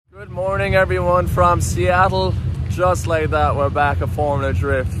Good morning everyone from Seattle. Just like that, we're back at Formula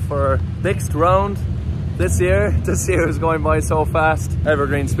Drift for next round this year. This year is going by so fast.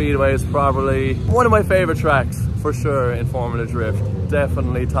 Evergreen Speedway is probably one of my favorite tracks for sure in Formula Drift.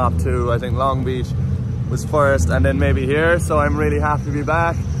 Definitely top two. I think Long Beach was first and then maybe here, so I'm really happy to be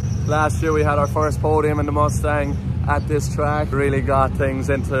back. Last year we had our first podium in the Mustang at this track. Really got things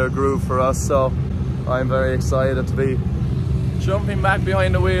into a groove for us, so I'm very excited to be jumping back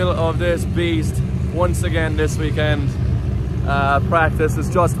behind the wheel of this beast once again this weekend. Practice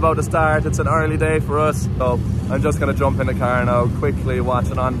is just about to start. It's an early day for us, so I'm just going to jump in the car now, quickly watch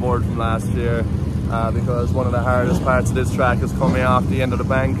an onboard from last year, because one of the hardest parts of this track is coming off the end of the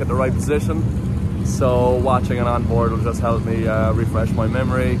bank at the right position. So watching an onboard will just help me refresh my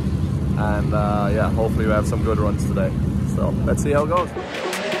memory, and yeah, hopefully we have some good runs today. So let's see how it goes.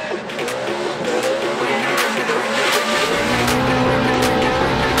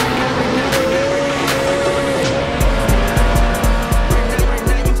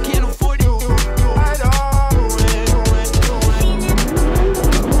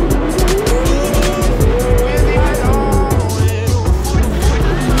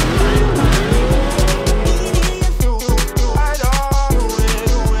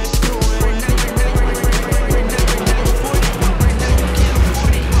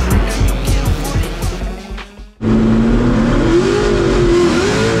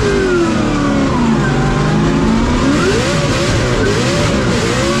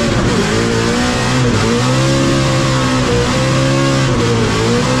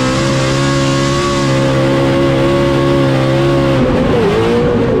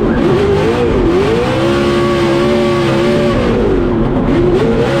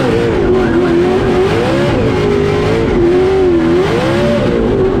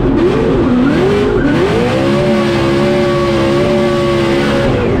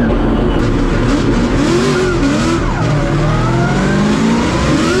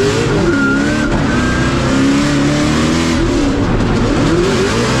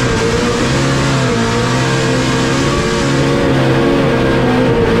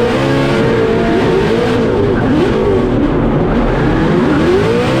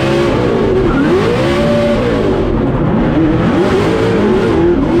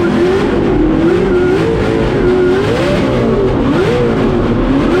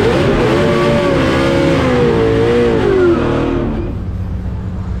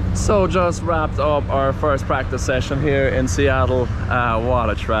 So just wrapped up our first practice session here in Seattle. What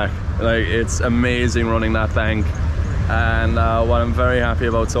a track. Like, it's amazing running that bank, and what I'm very happy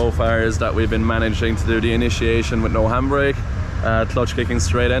about so far is that we've been managing to do the initiation with no handbrake, clutch kicking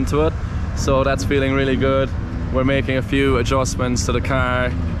straight into it, so that's feeling really good. We're making a few adjustments to the car,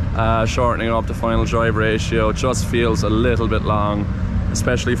 shortening up the final drive ratio. Just feels a little bit long,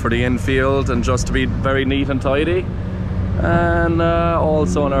 especially for the infield, and just to be very neat and tidy. And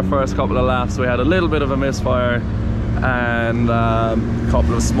also in our first couple of laps we had a little bit of a misfire and a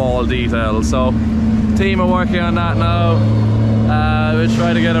couple of small details, so team are working on that now. We'll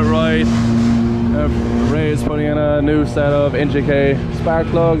try to get it right. Ray's putting in a new set of NGK spark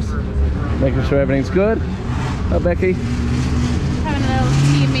plugs, making sure everything's good. Becky? Having a little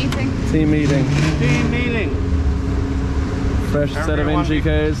team meeting. Team meeting. Team meeting. Fresh set of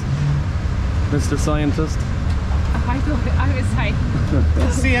NGKs. Mr. Scientist. I was like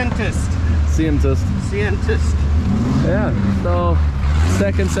Scientist. Scientist. Scientist. Yeah, so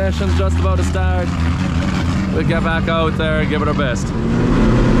second session's just about to start. We'll get back out there and give it our best.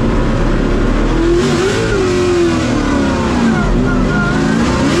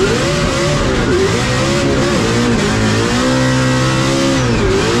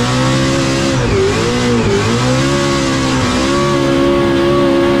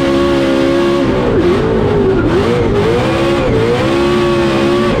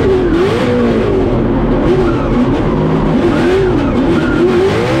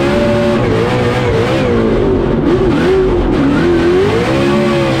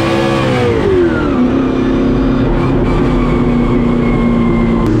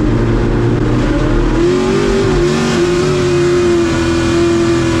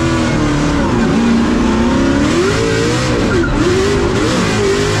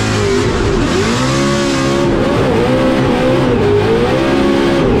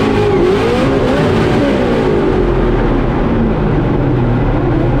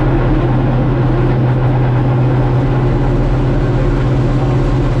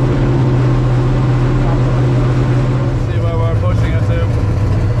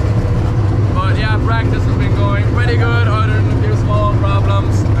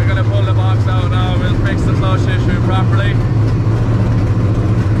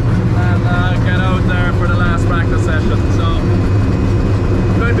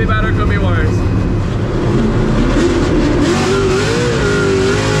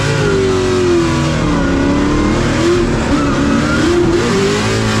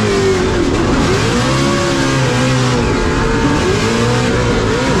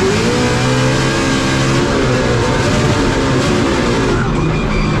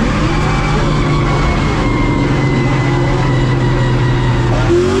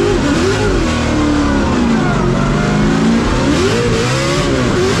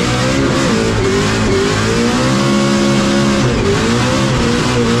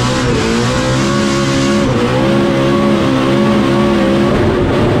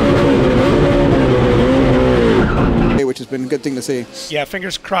 been a good thing to see. Yeah,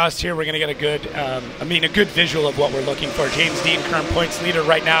 fingers crossed here. We're going to get a good, a good visual of what we're looking for. James Dean, current points leader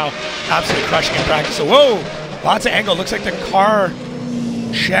right now, absolutely crushing in practice. So, whoa, lots of angle. Looks like the car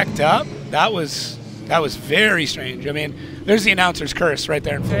checked up. That was very strange. I mean, there's the announcer's curse right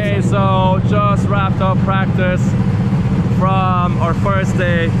there. Okay, so just wrapped up practice from our first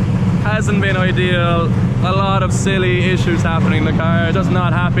day. Hasn't been ideal. A lot of silly issues happening in the car. Just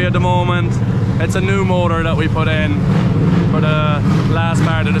not happy at the moment. It's a new motor that we put in for the last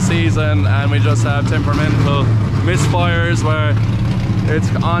part of the season, and we just have temperamental misfires where it's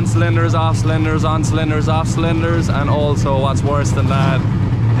on cylinders, off cylinders, on cylinders, off cylinders, and also what's worse than that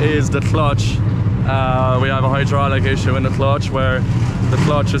is the clutch. We have a hydraulic issue in the clutch where the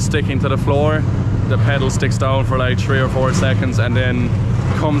clutch is sticking to the floor. The pedal sticks down for like 3 or 4 seconds and then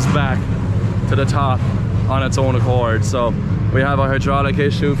comes back to the top on its own accord. So we have a hydraulic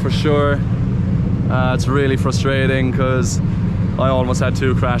issue for sure. It's really frustrating because I almost had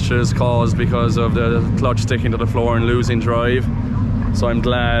 2 crashes caused because of the clutch sticking to the floor and losing drive. So I'm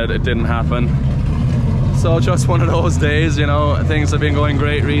glad it didn't happen. So just one of those days, you know, things have been going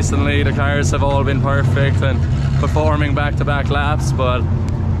great recently. The cars have all been perfect and performing back-to-back laps, but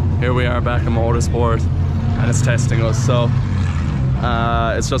here we are back in motorsport and it's testing us. So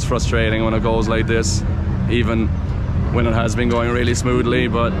it's just frustrating when it goes like this, even when it has been going really smoothly.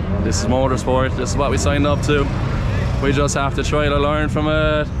 But this is motorsport, this is what we signed up to. We just have to try to learn from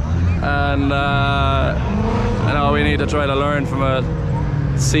it, and you know, we need to try to learn from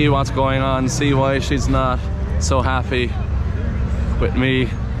it, see what's going on, see why she's not so happy with me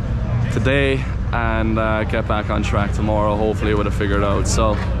today, and get back on track tomorrow. Hopefully we'll have figured out.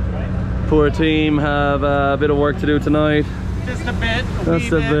 So poor team have a bit of work to do tonight. Just a bit.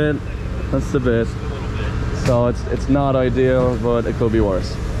 That's a bit. So it's not ideal, but it could be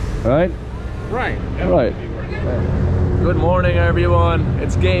worse. Right? Right. Right. Good morning, everyone.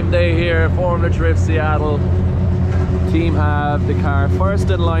 It's game day here, Formula Drift Seattle. Team have the car first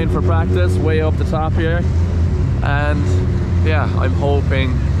in line for practice, way up the top here. And yeah, I'm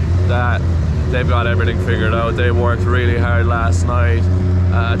hoping that they've got everything figured out. They worked really hard last night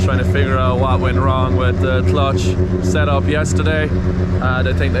trying to figure out what went wrong with the clutch setup yesterday.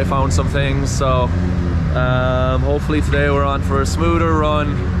 They think they found some things, so hopefully today we're on for a smoother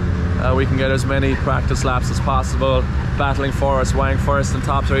run. We can get as many practice laps as possible, battling Forrest Wang first in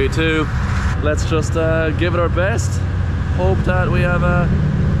top 32. Let's just give it our best, hope that we have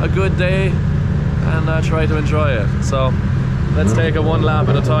a good day, and try to enjoy it. So let's take it one lap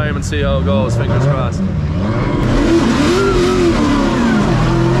at a time and see how it goes, fingers crossed.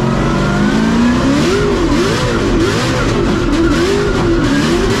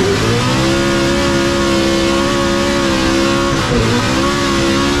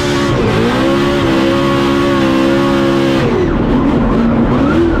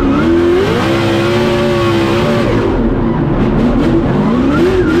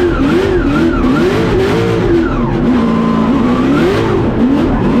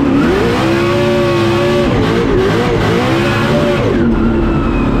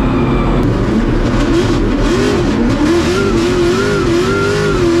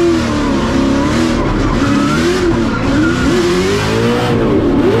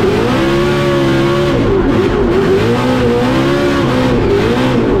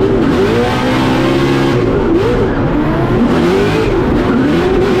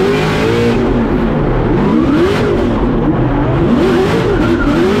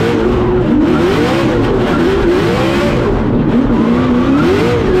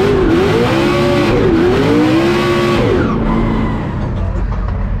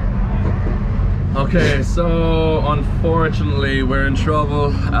 Okay, so unfortunately we're in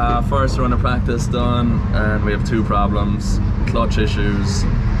trouble. First run of practice done, and we have 2 problems, clutch issues,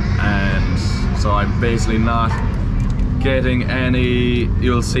 and so I'm basically not getting any,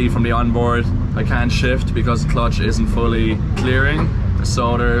 you'll see from the onboard, I can't shift because the clutch isn't fully clearing.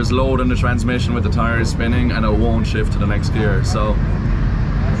 So there's load in the transmission with the tires spinning and it won't shift to the next gear. So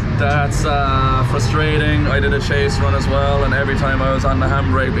that's frustrating. I did a chase run as well, and every time I was on the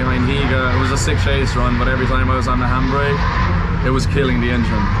handbrake behind Higa, it was a 6 chase run, but every time I was on the handbrake, it was killing the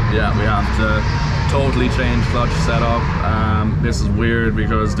engine. Yeah, we have to totally change clutch setup. This is weird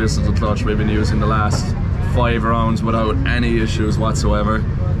because this is the clutch we've been using the last 5 rounds without any issues whatsoever.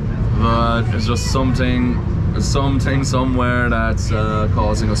 But it's just something somewhere that's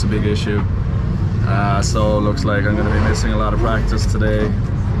causing us a big issue. So it looks like I'm going to be missing a lot of practice today.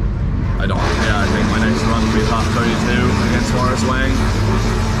 I think my next run will be top 32 against Forrest Wang.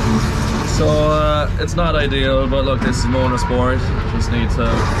 It's not ideal, but look, this is motorsport. Just need to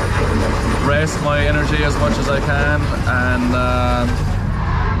rest my energy as much as I can, and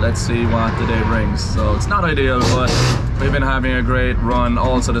let's see what the day brings. So it's not ideal, but we've been having a great run.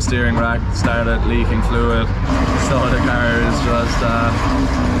 Also, the steering rack started leaking fluid, so the car is just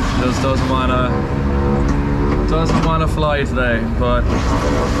doesn't want to fly today. But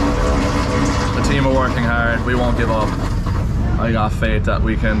the team are working hard. We won't give up. I got faith that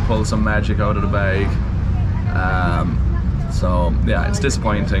we can pull some magic out of the bag. So yeah, it's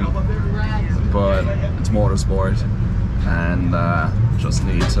disappointing, but it's motorsport, and just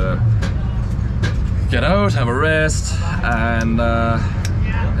need to get out, have a rest, and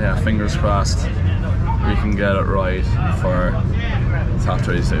yeah, fingers crossed we can get it right for top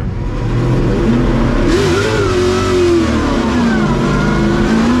 32.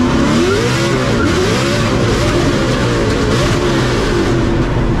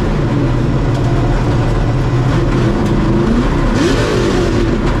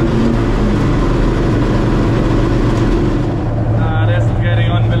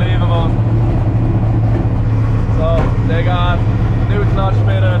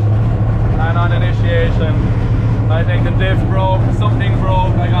 I think the diff broke, something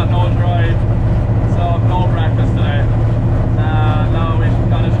broke, I got no drive, so no practice today. Now we should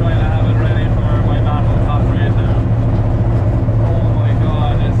kind of try to have it ready for my battle top 32. Oh my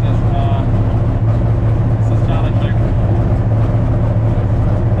god, this is challenging.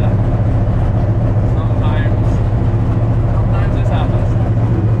 Yeah. Sometimes this happens.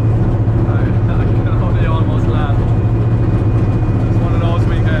 I can only almost laugh. It's one of those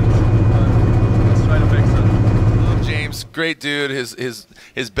weekends, but let's try to fix it. James, great dude.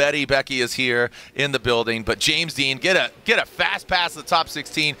 His Becky is here in the building. But James Dean, get a fast pass to the top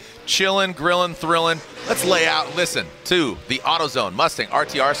 16. Chilling, grilling, thrilling. Let's lay out. Listen to the AutoZone Mustang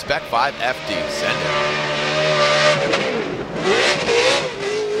RTR Spec 5 FD. Send it.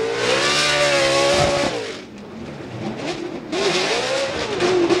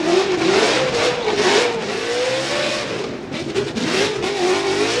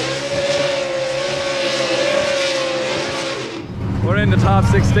 We're in the top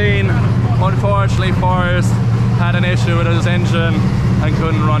 16. Unfortunately, Forrest had an issue with his engine and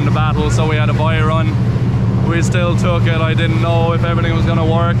couldn't run the battle, so we had a buy run. We still took it. I didn't know if everything was going to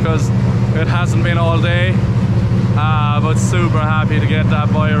work because it hasn't been all day, but super happy to get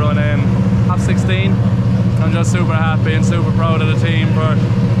that buy run in. Top 16. I'm just super happy and super proud of the team for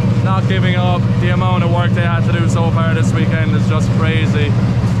not giving up. The amount of work they had to do so far this weekend is just crazy,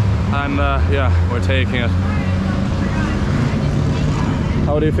 and yeah, we're taking it.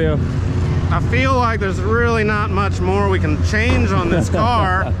 How do you feel? I feel like there's really not much more we can change on this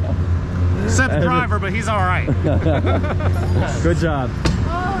car. Except the driver, but he's all right. Good job.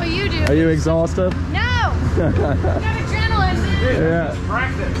 Oh, you do. Are you exhausted? No. I got adrenaline. Yeah. It's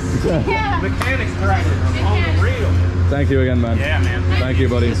practice. Yeah. Mechanics practice on the real. Thank you again, man. Yeah, man. Thank you,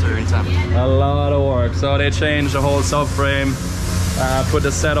 buddy. Yes, sir. Anytime. A lot of work. So they changed the whole subframe, put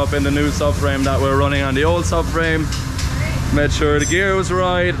the setup in the new subframe that we're running on the old subframe. Made sure the gear was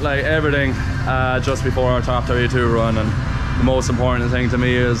right, like everything, just before our top 32 run. And the most important thing to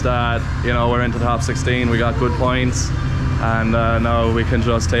me is that, you know, we're into top 16, we got good points, and now we can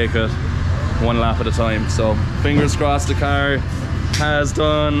just take it one lap at a time. So fingers crossed the car has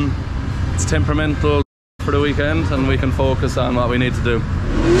done its temperamental for the weekend, and we can focus on what we need to do.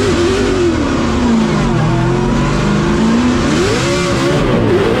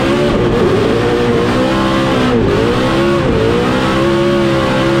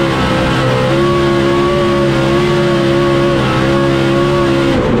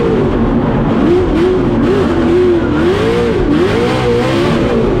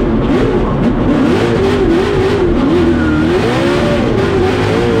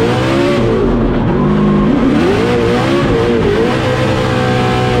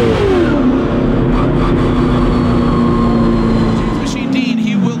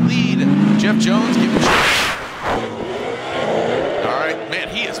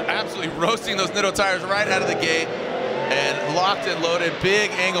 Tires right out of the gate, and locked and loaded. Big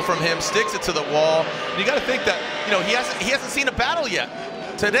angle from him, sticks it to the wall. And you got to think that, you know, he hasn't seen a battle yet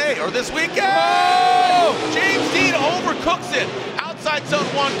today or this weekend. Oh! James Dean overcooks it. Outside zone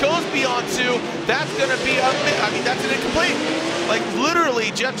 1, goes beyond 2. That's gonna be that's an incomplete. Like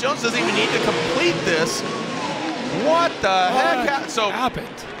literally, Jeff Jones doesn't even need to complete this. What the heck? So happened?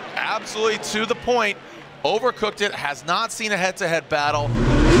 Absolutely to the point. Overcooked it. Has not seen a head-to-head battle.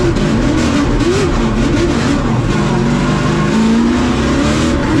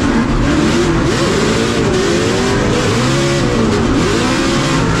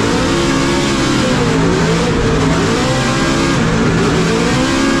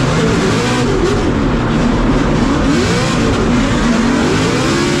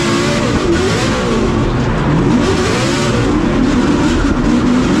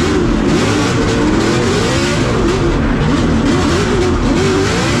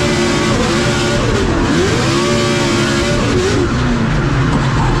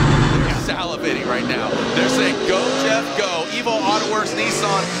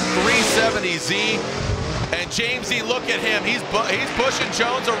 at him. He's pushing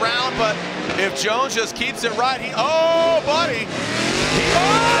Jones around, but if Jones just keeps it right, oh, buddy.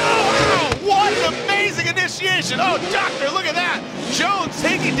 Oh, wow, what an amazing initiation. Oh, doctor, look at that. Jones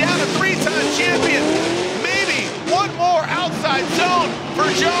taking down a 3-time champion. Maybe one more outside zone for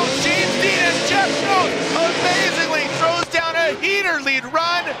Jones. James Dean and Jeff Jones amazingly throws down a heater lead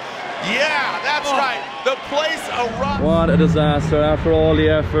run. Yeah, that's right. The place erupts. What a disaster. After all the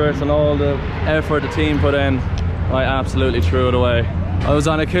effort and all the effort the team put in, I absolutely threw it away. I was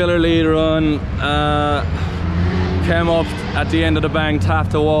on a killer lead run, came up at the end of the bank,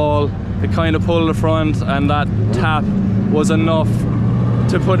 tapped the wall. It kind of pulled the front, and that tap was enough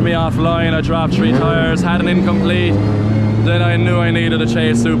to put me offline. I dropped 3 tires, had an incomplete. Then I knew I needed to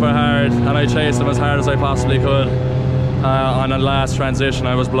chase super hard, and I chased them as hard as I possibly could. On a last transition,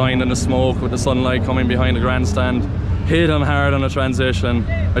 I was blind in the smoke with the sunlight coming behind the grandstand. Hit him hard on a transition.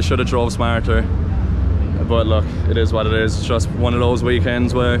 I should have drove smarter. But look, it is what it is. It's just one of those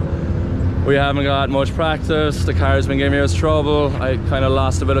weekends where we haven't got much practice. The car's been giving us trouble. I kind of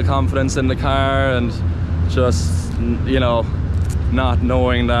lost a bit of confidence in the car, and just, you know, not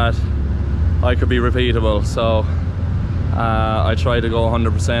knowing that I could be repeatable. So I tried to go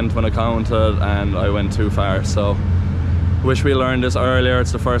 100% when I counted, and I went too far. So wish we learned this earlier.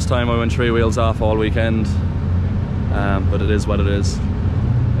 It's the first time I went 3 wheels off all weekend. But it is what it is.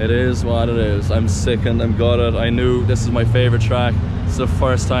 It is what it is. I'm sickened, I'm gutted. I knew this is my favorite track. It's the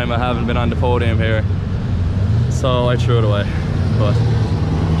first time I haven't been on the podium here. So I threw it away, but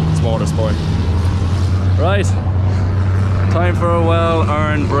it's motorsport. Right, time for a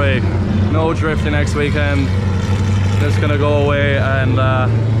well-earned break. No drifting next weekend. Just gonna go away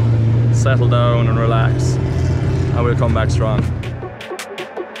and settle down and relax. And we'll come back strong.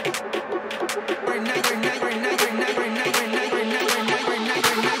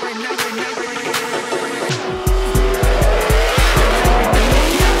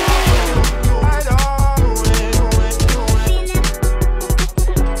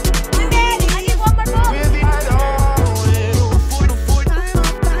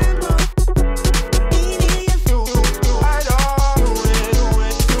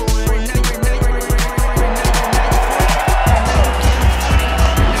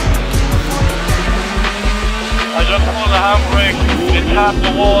 Tapped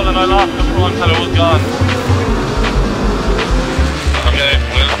the wall and I lost the front and it was gone. Okay,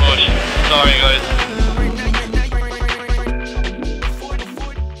 we'll push. Sorry guys.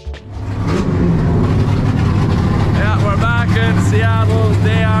 Yeah, we're back in Seattle,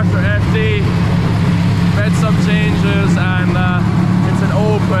 day after FD. Made some changes, and it's an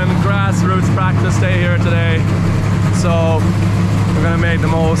open grassroots practice day here today. So we're gonna make the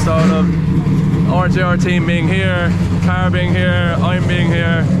most out of RJR team being here, car being here, I'm being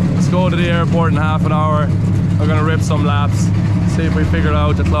here. Let's go to the airport in half an hour. We're gonna rip some laps, see if we figure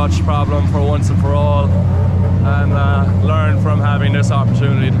out the clutch problem for once and for all, and learn from having this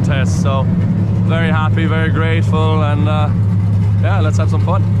opportunity to test. So very happy, very grateful, and yeah, let's have some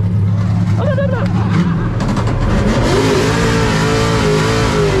fun.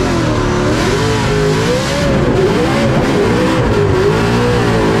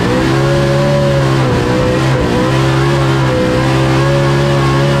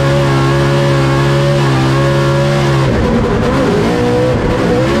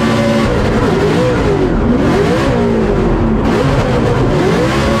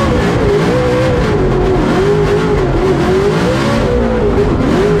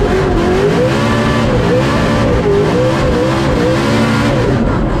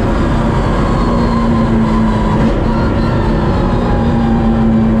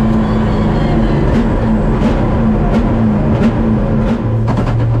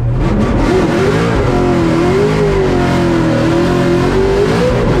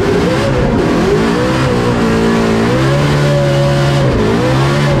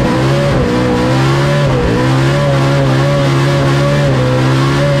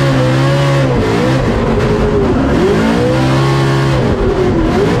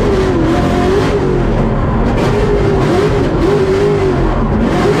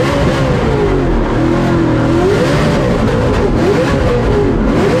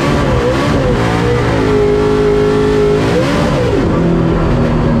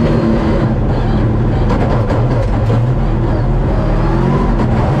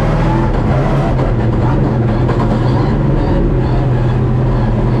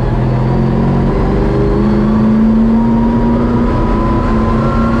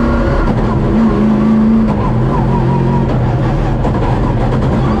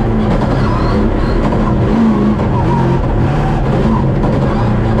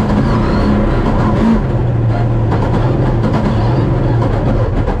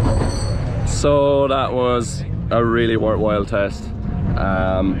 So that was a really worthwhile test.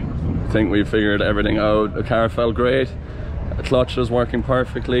 I think we figured everything out. The car felt great, the clutch was working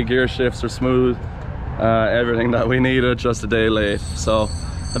perfectly, gear shifts are smooth, everything that we needed, just a day late. So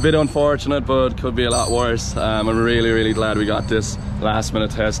a bit unfortunate, but could be a lot worse. I'm really glad we got this last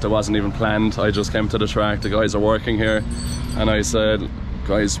minute test. It wasn't even planned. I just came to the track, the guys are working here, and I said,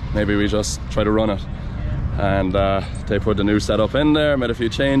 guys, maybe we just try to run it. And they put the new setup in there, made a few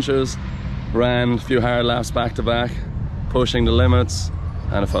changes, ran a few hard laps back to back, pushing the limits,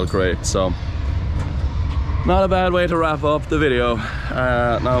 and it felt great. So not a bad way to wrap up the video.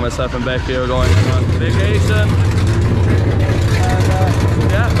 Now myself and Becky are going on vacation.